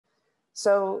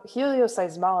So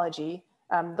helioseismology,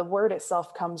 the word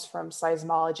itself comes from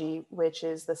seismology, which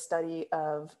is the study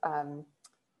of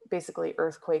basically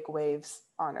earthquake waves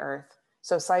on Earth.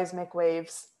 So seismic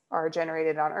waves are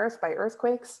generated on Earth by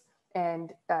earthquakes,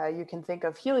 and you can think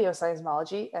of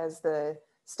helioseismology as the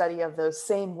study of those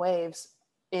same waves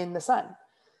in the sun.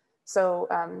 So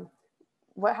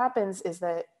what happens is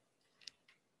that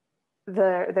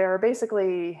there are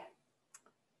basically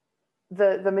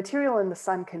the material in the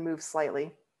sun can move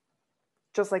slightly,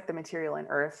 just like the material in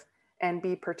Earth, and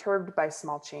be perturbed by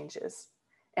small changes.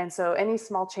 And so any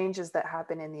small changes that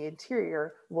happen in the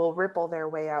interior will ripple their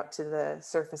way out to the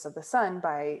surface of the sun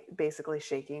by basically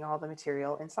shaking all the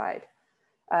material inside.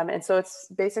 And so it's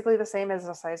basically the same as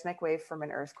a seismic wave from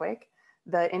an earthquake.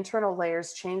 The internal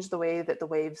layers change the way that the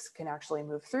waves can actually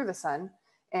move through the sun,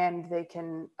 and they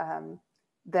can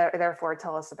therefore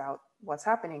tell us about what's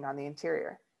happening on the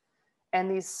interior. And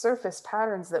these surface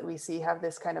patterns that we see have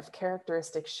this kind of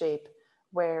characteristic shape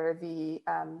where the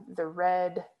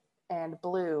red and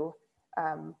blue,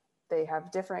 they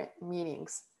have different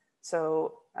meanings.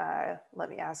 So let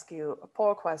me ask you a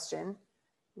poll question.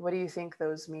 What do you think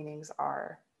those meanings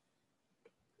are?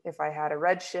 If I had a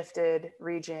red shifted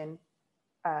region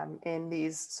in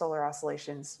these solar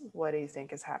oscillations, what do you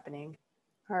think is happening?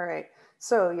 All right,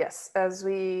 so yes, as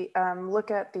we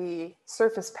look at the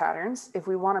surface patterns, if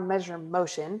we want to measure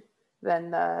motion,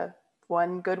 then the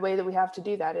one good way that we have to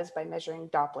do that is by measuring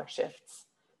Doppler shifts.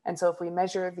 And so if we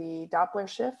measure the Doppler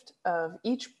shift of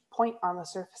each point on the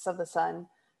surface of the sun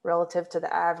relative to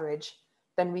the average,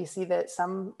 then we see that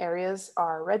some areas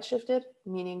are redshifted,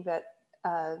 meaning that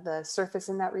the surface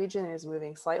in that region is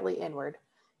moving slightly inward.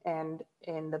 And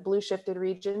in the blue shifted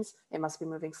regions, it must be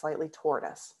moving slightly toward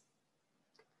us.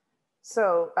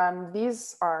 So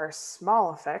these are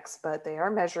small effects, but they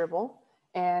are measurable.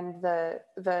 And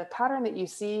the pattern that you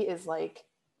see is like,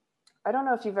 I don't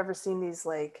know if you've ever seen these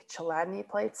like Chladni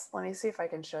plates. Let me see if I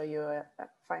can show you,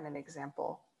 find an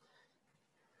example.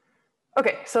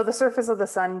 Okay, so the surface of the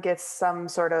sun gets some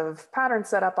sort of pattern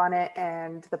set up on it,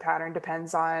 and the pattern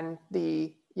depends on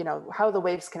the, how the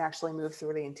waves can actually move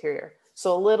through the interior.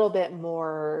 So a little bit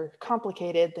more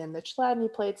complicated than the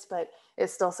Chladni plates, but it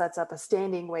still sets up a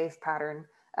standing wave pattern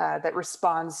that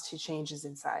responds to changes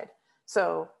inside.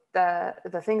 So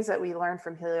the things that we learned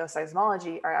from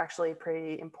helioseismology are actually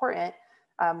pretty important.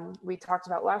 We talked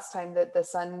about last time that the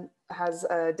sun has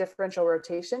a differential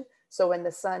rotation. So when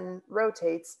the sun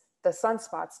rotates, the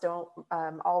sunspots don't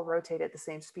all rotate at the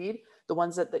same speed. The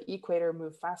ones at the equator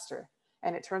move faster.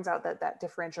 And it turns out that that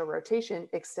differential rotation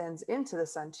extends into the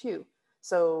sun too.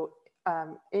 So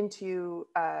into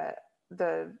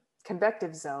the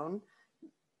convective zone,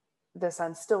 the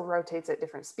sun still rotates at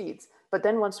different speeds. But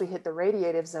then once we hit the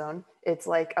radiative zone, it's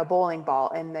like a bowling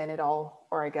ball, and then it all,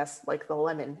 or I guess like the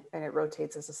lemon, and it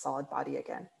rotates as a solid body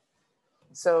again.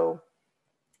 So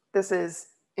this is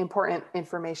important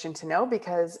information to know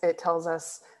because it tells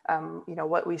us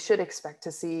what we should expect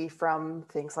to see from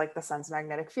things like the sun's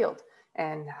magnetic field,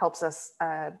 and helps us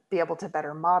be able to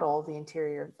better model the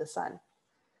interior of the sun.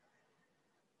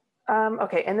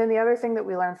 Okay, and then the other thing that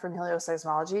we learned from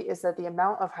helioseismology is that the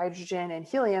amount of hydrogen and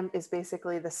helium is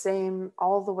basically the same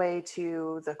all the way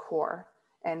to the core.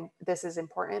 And this is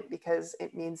important because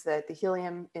it means that the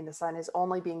helium in the sun is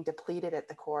only being depleted at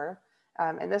the core.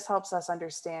 And this helps us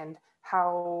understand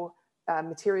how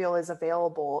material is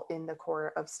available in the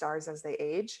core of stars as they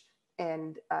age,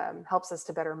 and helps us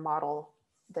to better model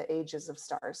the ages of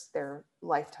stars, their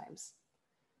lifetimes.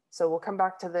 So we'll come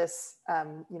back to this,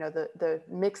 the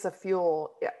mix of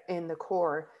fuel in the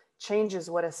core changes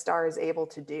what a star is able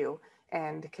to do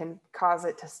and can cause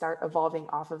it to start evolving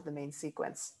off of the main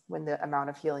sequence when the amount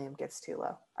of helium gets too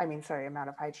low. Amount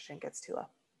of hydrogen gets too low.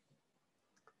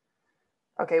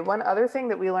 Okay, one other thing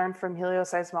that we learned from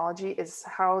helioseismology is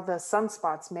how the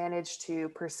sunspots manage to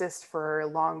persist for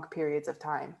long periods of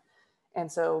time. And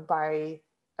so by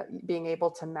being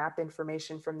able to map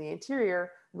information from the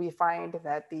interior, we find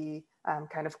that the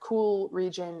kind of cool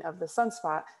region of the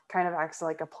sunspot kind of acts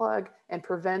like a plug and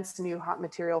prevents new hot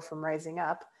material from rising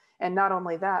up. And not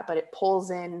only that, but it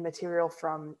pulls in material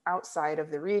from outside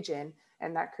of the region,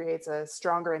 and that creates a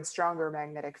stronger and stronger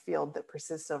magnetic field that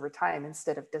persists over time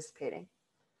instead of dissipating.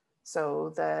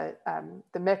 So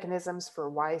the mechanisms for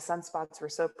why sunspots were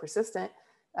so persistent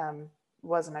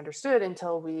wasn't understood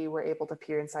until we were able to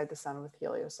peer inside the sun with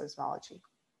helioseismology.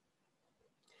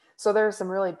 So there are some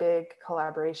really big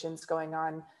collaborations going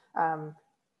on.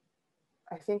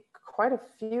 I think quite a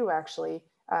few actually,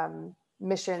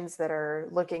 missions that are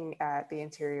looking at the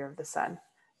interior of the sun.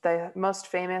 The most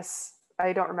famous,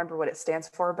 I don't remember what it stands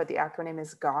for, but the acronym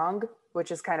is GONG,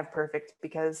 which is kind of perfect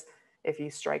because if you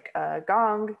strike a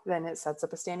gong, then it sets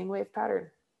up a standing wave pattern.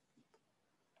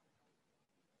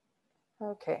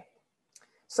 Okay,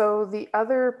 so the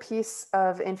other piece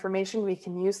of information we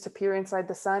can use to peer inside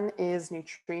the sun is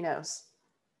neutrinos.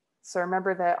 So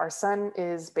remember that our sun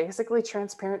is basically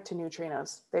transparent to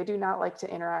neutrinos. They do not like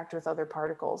to interact with other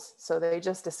particles. So they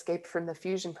just escape from the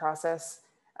fusion process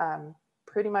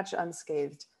pretty much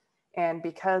unscathed. And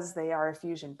because they are a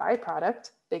fusion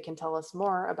byproduct, they can tell us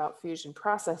more about fusion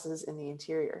processes in the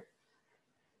interior.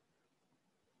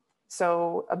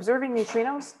 So observing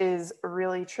neutrinos is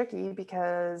really tricky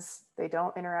because they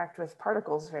don't interact with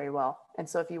particles very well. And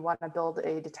so if you want to build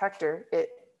a detector, it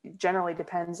generally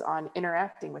depends on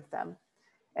interacting with them.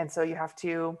 And so you have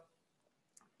to,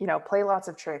 play lots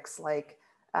of tricks, like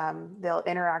they'll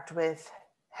interact with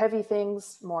heavy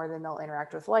things more than they'll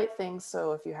interact with light things.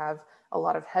 So if you have a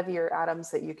lot of heavier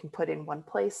atoms that you can put in one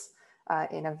place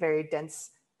in a very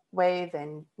dense way,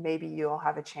 then maybe you'll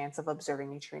have a chance of observing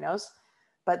neutrinos.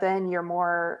 But then you're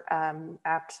more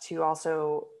apt to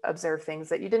also observe things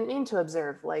that you didn't mean to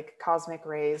observe, like cosmic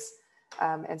rays.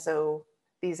 And so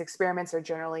these experiments are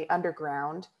generally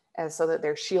underground so that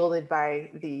they're shielded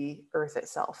by the Earth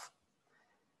itself.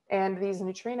 And these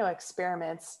neutrino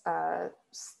experiments,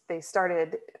 they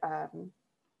started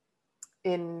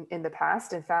in the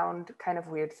past and found kind of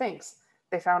weird things.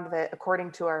 They found that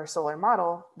according to our solar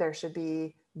model, there should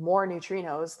be more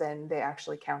neutrinos than they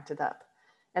actually counted up.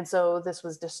 And so this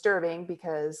was disturbing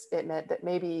because it meant that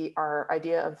maybe our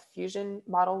idea of fusion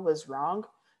model was wrong.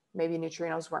 Maybe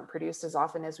neutrinos weren't produced as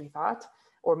often as we thought,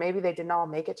 or maybe they didn't all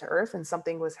make it to Earth and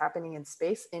something was happening in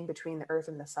space in between the Earth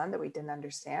and the sun that we didn't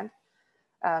understand.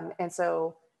 And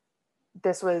so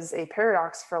this was a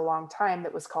paradox for a long time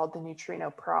that was called the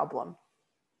neutrino problem.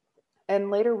 And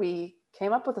later we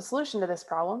came up with a solution to this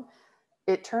problem.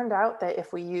 It turned out that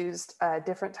if we used a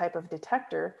different type of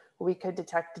detector, we could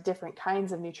detect different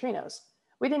kinds of neutrinos.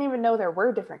 We didn't even know there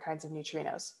were different kinds of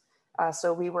neutrinos.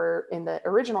 So we were, in the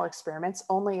original experiments,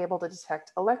 only able to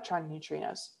detect electron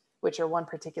neutrinos, which are one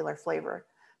particular flavor.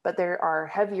 But there are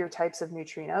heavier types of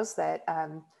neutrinos that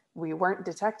we weren't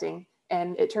detecting.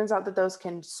 And it turns out that those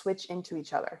can switch into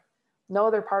each other. No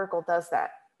other particle does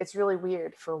that. It's really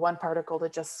weird for one particle to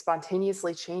just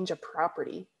spontaneously change a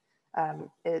property.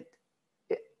 It,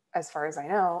 as far as I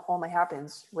know, only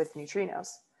happens with neutrinos.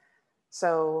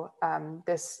 So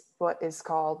this, what is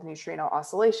called neutrino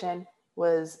oscillation,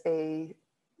 was a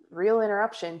real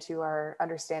interruption to our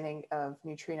understanding of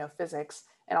neutrino physics,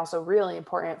 and also really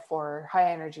important for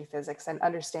high energy physics and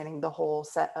understanding the whole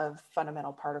set of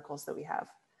fundamental particles that we have.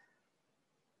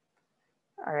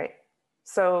 All right,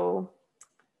 so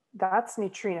that's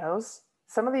neutrinos.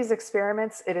 Some of these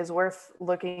experiments, it is worth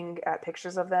looking at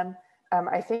pictures of them.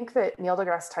 I think that Neil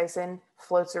deGrasse Tyson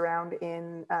floats around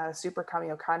in Super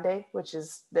Kamiokande, which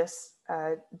is this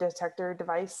detector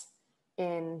device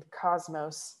in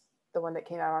Cosmos, the one that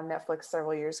came out on Netflix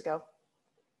several years ago.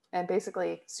 And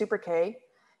basically, Super K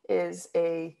is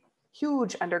a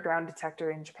huge underground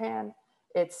detector in Japan.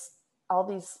 It's all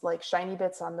these like shiny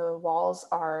bits on the walls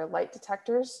are light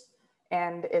detectors,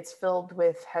 and it's filled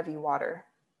with heavy water.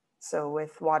 So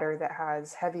with water that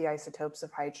has heavy isotopes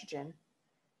of hydrogen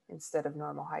instead of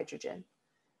normal hydrogen.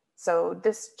 So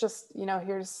this just,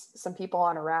 here's some people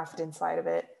on a raft inside of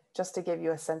it, just to give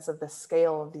you a sense of the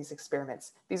scale of these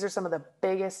experiments. These are some of the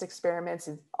biggest experiments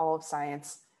in all of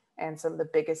science and some of the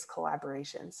biggest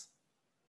collaborations.